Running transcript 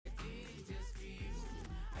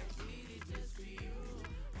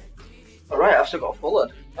Alright, I've still got a full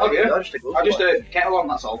one. Oh, yeah? I just a kettle on,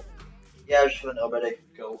 that's all. Yeah, I just went already.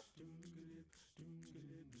 Cool.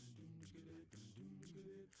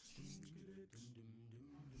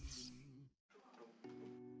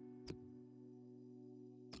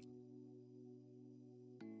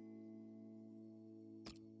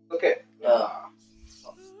 Okay.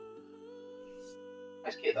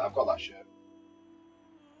 Nice kid, I've got that shirt.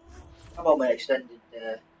 How about my extended?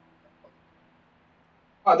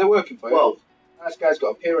 Oh, they're working for you. Well, Nice guy's got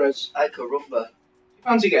a Pires. I could rumba.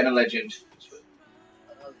 Fancy getting a legend.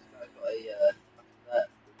 I know this guy's got a.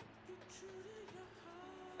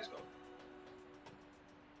 Let's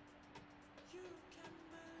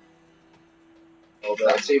go.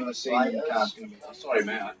 That's even the scene in the car's going to be. Oh, sorry,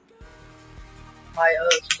 mate. My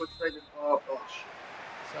quick thing for. Oh, shit.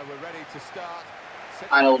 So we're ready to start.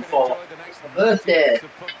 Final four. It's my birthday.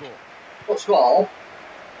 What's all?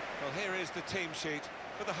 Well, here is the team sheet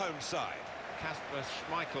for the home side. Kasper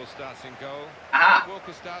Schmeichel starts in goal. Aha!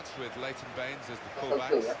 Walker starts with Leighton Baines as the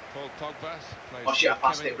fullback. Paul Pogba plays. Oh shit, I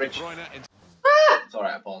passed it, Rich. It's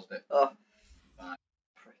alright, I paused it. Oh. Fine.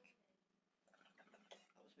 Prick.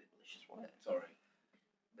 That was a bit malicious, wasn't it? Sorry.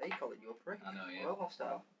 They call it you a prick. I know, yeah. Well,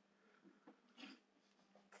 hostile.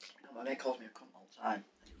 My mate calls me a cunt all the time.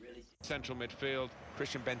 It really. Central midfield,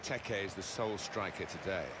 Christian Benteke is the sole striker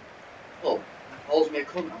today. Oh, he calls me a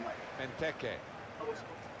cunt. I'm like. Benteke.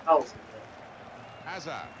 Oh,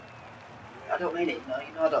 Hazard. I don't mean it. No,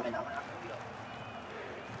 you know I don't mean that.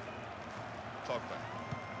 Pogba.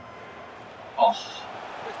 Oh.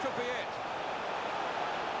 This could be it.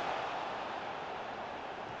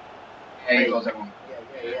 Hey, goes everyone.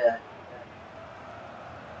 Yeah.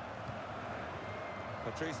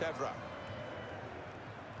 Patrice Evra.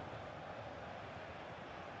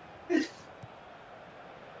 Came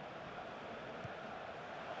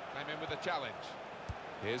in with a challenge.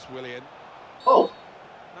 Here's Willian. Oh.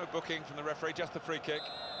 No booking from the referee, just the free kick.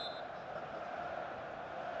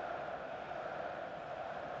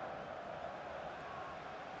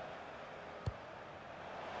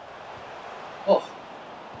 Oh.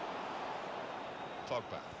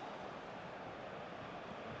 Pogba.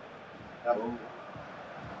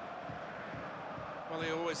 Well,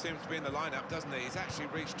 he always seems to be in the lineup, doesn't he? He's actually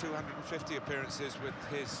reached 250 appearances with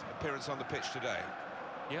his appearance on the pitch today.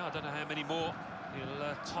 Yeah, I don't know how many more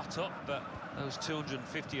he'll tot up, but those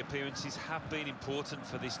 250 appearances have been important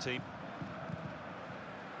for this team.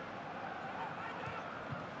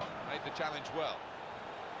 Made the challenge well.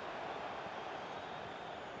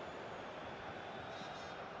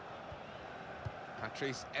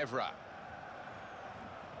 Patrice Evra.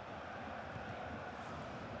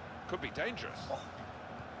 Could be dangerous.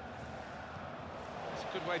 It's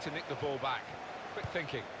a good way to nick the ball back. Quick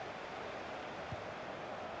thinking.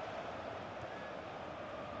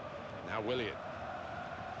 Now Willian.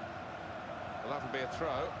 Well, that'll be a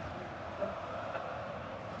throw.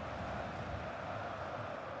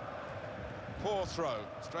 Poor throw,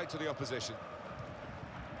 straight to the opposition.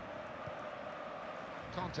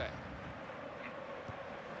 Conte.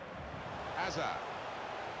 Hazard.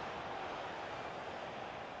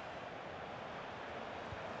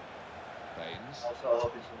 Baines.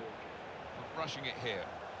 Not rushing it here.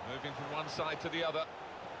 Moving from one side to the other.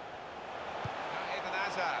 Now Eden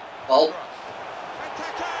Hazard. Ball.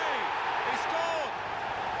 Benteke! He scored!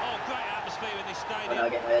 Oh, great atmosphere in this stadium. When I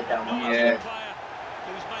get my head down, Player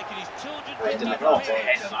who's making his 250th Didn't appearance. it?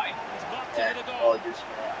 He's blocked yeah. it with a Oh, goal. just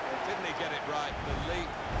Didn't he get it right? The leap,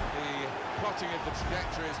 the plotting of the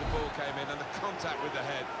trajectory as the ball came in, and the contact with the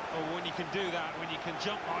head. Oh, when you can do that, when you can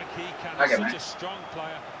jump like he can, Okay, such mate. a strong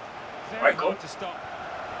player. Very Right, hard go. to stop.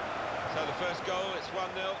 So the first goal, it's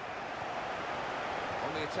 1-0.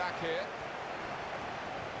 On the attack here.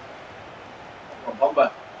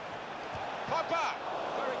 Pogba. Pogba!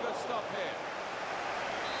 Very good stop here.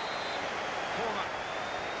 Corner.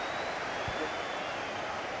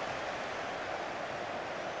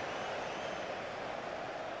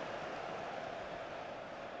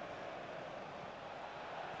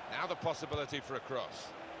 Now the possibility for a cross.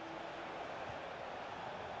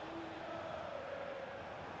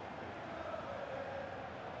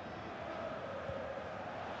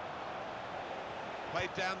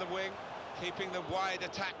 Played down the wing, keeping the wide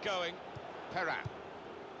attack going. Perrin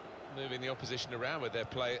moving the opposition around with their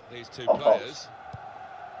play, these two players.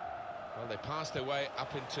 Well, they passed their way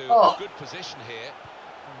up into a good position here,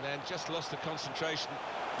 and then just lost the concentration.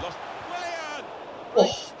 Lost Willian!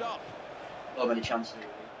 Great stop. Not many chances.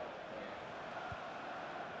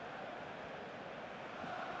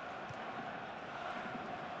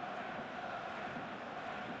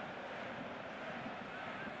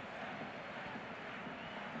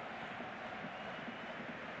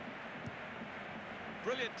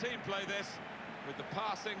 Brilliant team play this, with the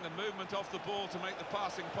passing, the movement off the ball to make the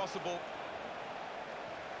passing possible.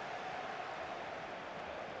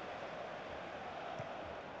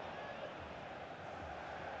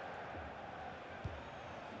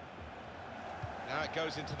 Now it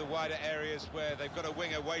goes into the wider areas where they've got a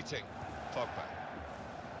winger waiting. Pogba.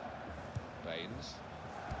 Baines.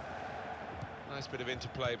 Nice bit of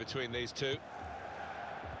interplay between these two.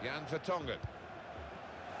 Jan Vertonghen.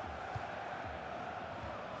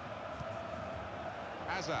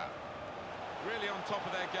 Hazard. Really on top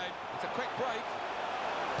of their game. It's a quick break.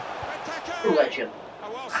 Legend.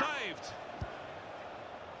 Oh, well saved.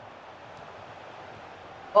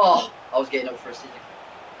 Oh, I was getting up for a season.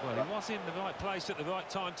 Well, he was in the right place at the right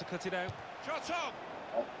time to cut it out. Shot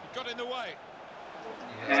on. He got in the way.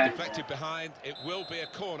 Yeah. It's deflected behind. It will be a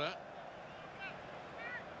corner.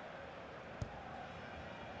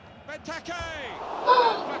 Benteke!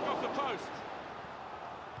 Back off the post.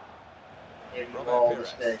 Give you all the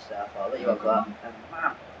space there, I'll let you have that. And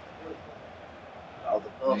man, oh, the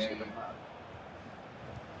post is a man.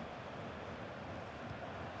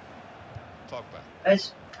 Pogba.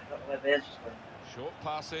 Bez, I don't know where Bez just went. Short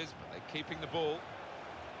passes, but they're keeping the ball.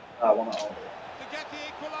 Oh, I want it all. To get the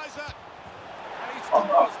equaliser. And he's Oh,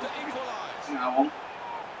 close to equalise. No.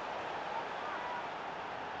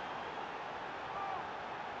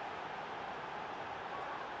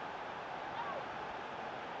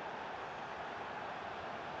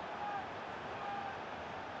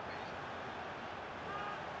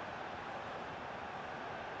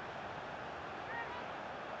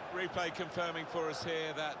 Replay confirming for us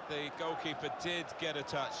here that the goalkeeper did get a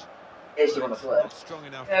touch. Is he on the play? Not strong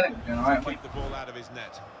enough Yeah, I think we're doing all right, to keep the ball out of his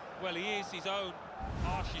net. Well, he is his own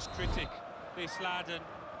harshest critic, this lad, and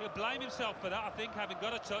he'll blame himself for that, I think, having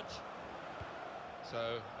got a touch.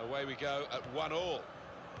 So away we go at 1-1.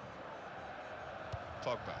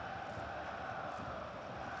 Pogba.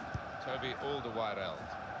 Toby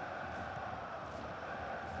Alderweireld.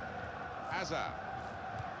 Hazard.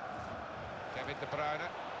 Kevin De Bruyne.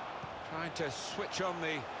 Trying to switch on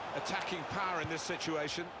the attacking power in this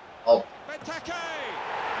situation. Oh. Benteke!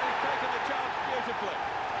 He's taken the chance beautifully.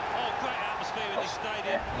 Oh, great atmosphere in this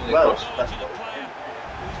stadium. Well, Acknowledging a player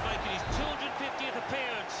who's making his 250th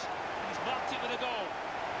appearance. He's marked it with a goal.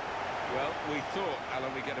 Well, we thought,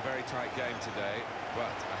 Alan, we'd get a very tight game today,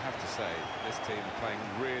 but I have to say, this team are playing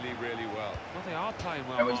really, really well. Well, they are playing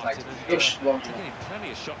well, It was Martin. like and, just one. they're getting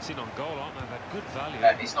plenty of shots in on goal, aren't they? They're good value.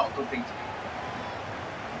 It's not a good thing to do.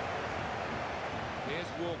 Here's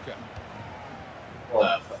Walker.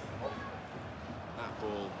 Oh. That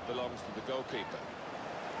ball belongs to the goalkeeper.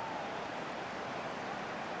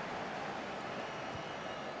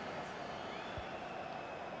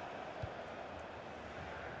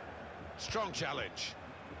 Strong challenge.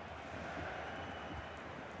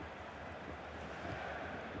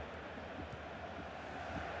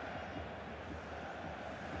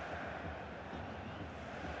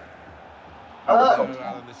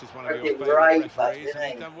 Alan, this is one of your favourite referees, and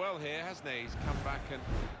he's done well here, hasn't he? He's come back and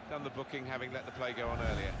done the booking, having let the play go on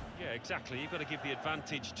earlier. Yeah, exactly. You've got to give the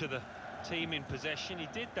advantage to the team in possession. He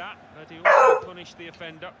did that, but he also punished the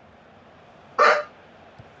offender.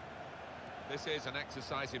 This is an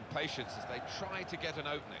exercise in patience as they try to get an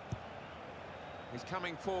opening. He's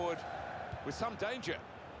coming forward with some danger.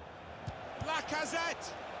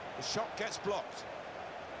 Lacazette! The shot gets blocked.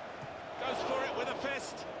 Goes for it with a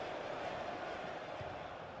fist.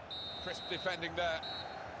 Crisp defending there.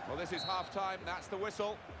 Well, this is half-time, that's the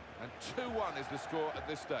whistle. And 2-1 is the score at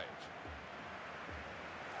this stage.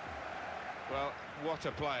 Well, what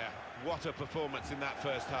a player. What a performance in that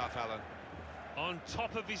first half, Alan. On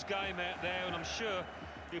top of his game out there, and I'm sure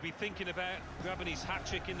he'll be thinking about grabbing his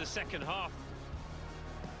hat-trick in the second half.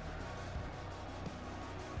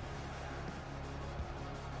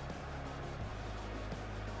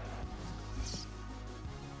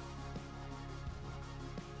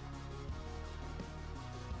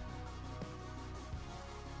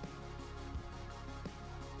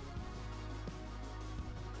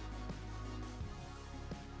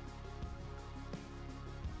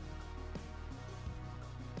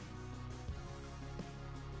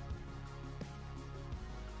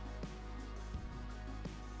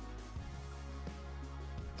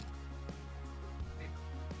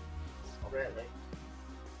 Really?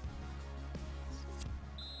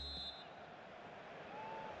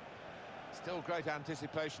 Still great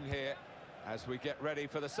anticipation here as we get ready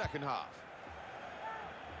for the second half.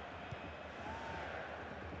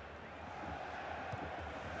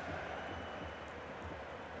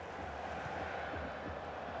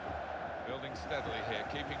 Building steadily here,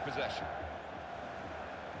 keeping possession.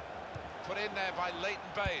 put in there by Leighton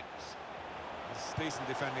Baines. It's decent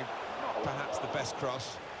defending, not perhaps the best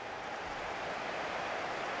cross.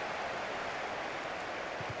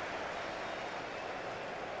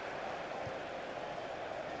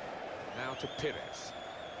 Now to Pires.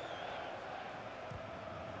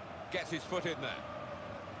 Gets his foot in there.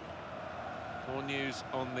 More news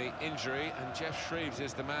on the injury, and Jeff Shreves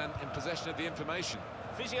is the man in possession of the information.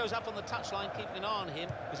 Physio's up on the touchline, keeping an eye on him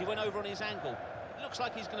as he went over on his ankle. Looks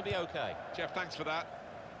like he's going to be okay. Jeff, thanks for that.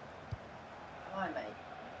 Hi, mate.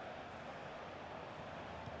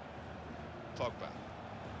 Pogba.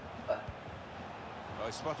 Oh,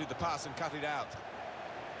 he spotted the pass and cut it out.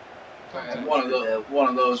 One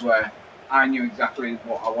of those where I knew exactly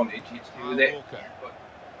what I wanted you to do with it. Walker. But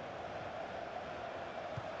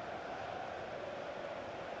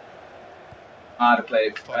I'd have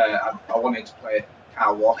played. I wanted to play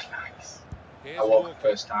Kyle Walker nice. I walked the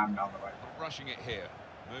first time down the right. Not rushing it here.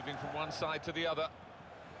 Moving from one side to the other.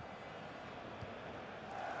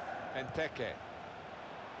 Benteke.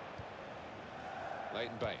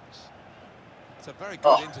 Leighton Baines. It's a very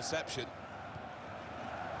good interception.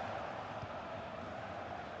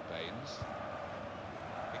 Baines.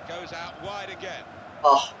 It goes out wide again.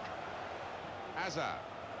 Oh. Hazard.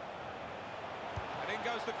 And in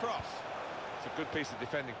goes the cross. It's a good piece of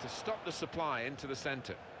defending to stop the supply into the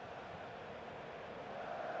centre.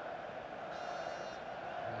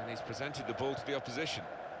 And he's presented the ball to the opposition.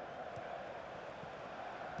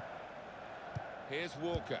 Here's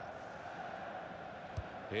Walker.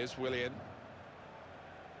 Here's Willian.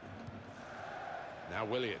 Now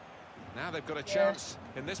Willian. Now they've got a chance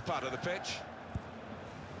in this part of the pitch.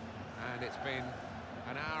 And it's been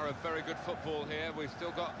an hour of very good football here. We've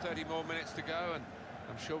still got 30 more minutes to go, and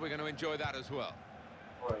I'm sure we're going to enjoy that as well.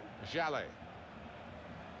 Jallet.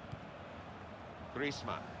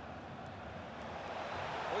 Griezmann.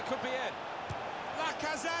 Oh, it could be in.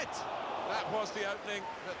 Lacazette! That was the opening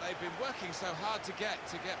that they've been working so hard to get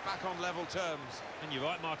back on level terms. And you're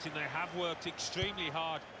right, Martin, they have worked extremely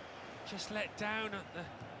hard. Just let down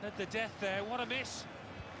at the death there. What a miss.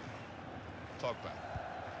 Pogba.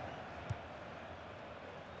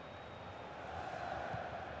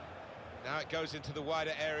 Now it goes into the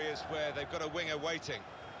wider areas where they've got a winger waiting.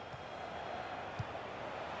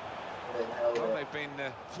 Well, they've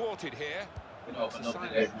been thwarted here. It's a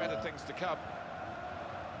sign of better things to come.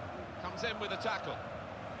 Comes in with a tackle.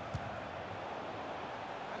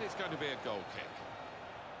 And it's going to be a goal kick.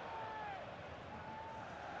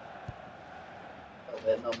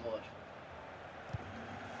 Not much.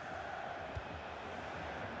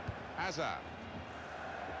 Hazard.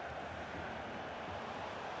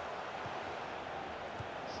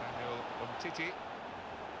 Samuel Umtiti.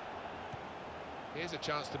 Here's a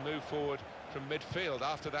chance to move forward from midfield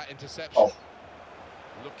after that interception.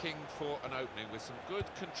 Looking for an opening with some good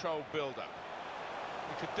controlled build-up.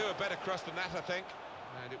 He could do a better cross than that, I think,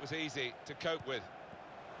 and it was easy to cope with.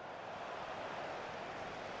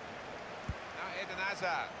 Now Eden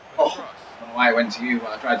Hazard with a cross. I don't know why it went to you, but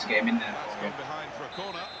I tried to get him in there. That's gone behind for a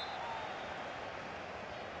corner.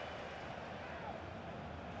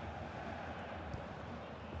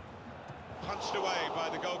 Punched away by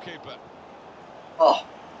the goalkeeper. Oh.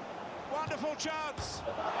 Wonderful chance.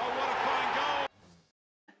 Oh, what a fine goal.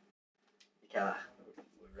 Yeah,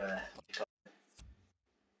 we're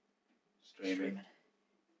streaming.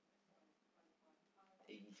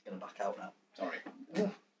 He's going to back out now. Sorry.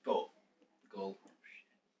 Goal.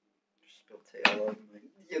 Just spilled tea all over me.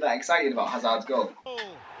 You're that excited about Hazard's goal?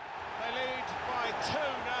 They lead by 2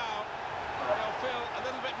 now. They'll feel a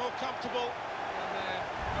little bit more comfortable, and they're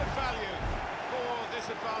good value for this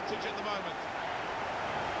advantage at the moment.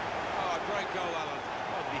 Oh, great goal, Alan.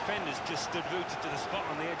 Well, the defenders just stood rooted to the spot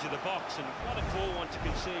on the edge of the box, and what a poor one to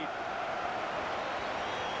concede.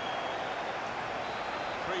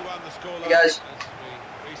 3-1 the scoreline. Hey guys. As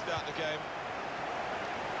we restart the game.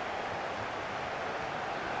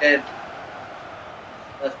 Good.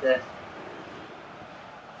 Birthday.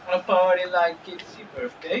 Wanna party like it's your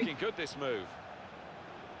birthday? Looking good, this move.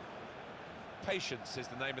 Patience is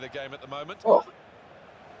the name of the game at the moment. Oh.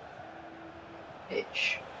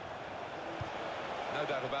 Pitch. No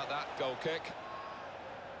doubt about that, goal kick.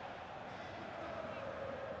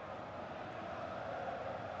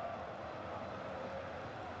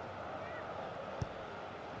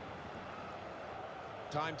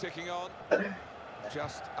 Time ticking on.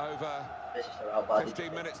 Just over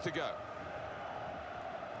 15 minutes to go.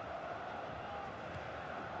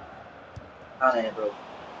 Bro.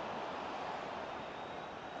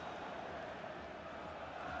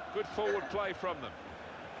 Good forward play from them.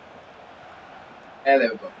 Yeah,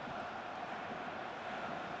 there we go.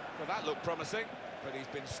 Well, that looked promising, but he's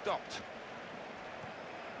been stopped.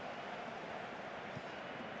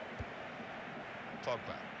 Pogba.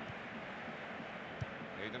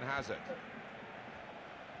 Eden Hazard.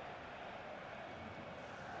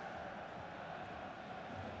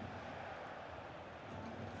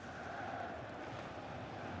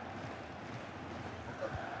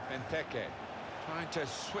 Benteke trying to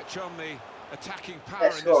switch on the attacking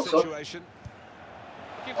power in this situation.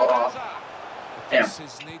 Looking for Hazard. The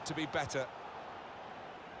passes need to be better.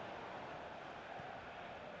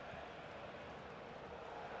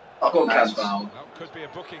 I'll go Casval. Well, could be a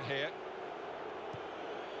booking here.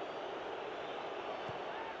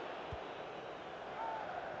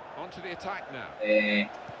 On to the attack now. A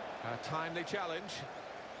timely challenge.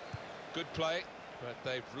 Good play, but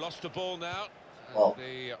they've lost the ball now. And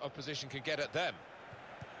the opposition can get at them.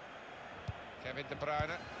 Kevin De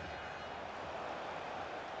Bruyne.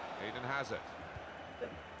 Eden Hazard.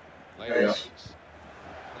 Well,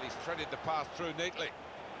 he's threaded the pass through neatly.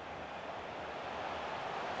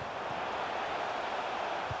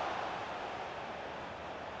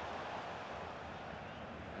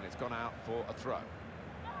 And it's gone out for a throw.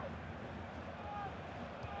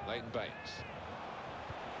 Leighton Baines.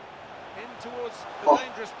 In towards the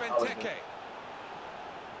dangerous Benteke.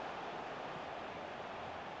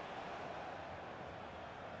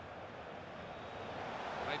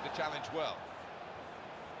 Made the challenge well.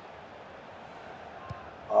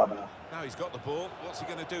 Oh, no. Now he's got the ball. What's he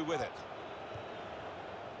going to do with it?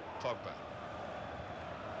 Pogba.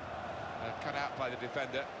 Cut out by the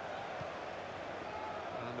defender.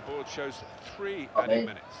 And the board shows 3 added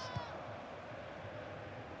minutes.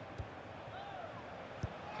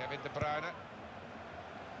 Kevin De Bruyne.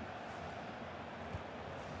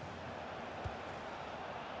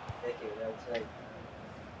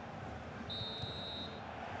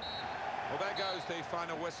 Well, there goes the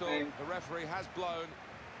final whistle. The referee has blown,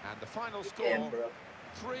 and the final score,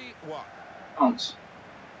 3-1. Out.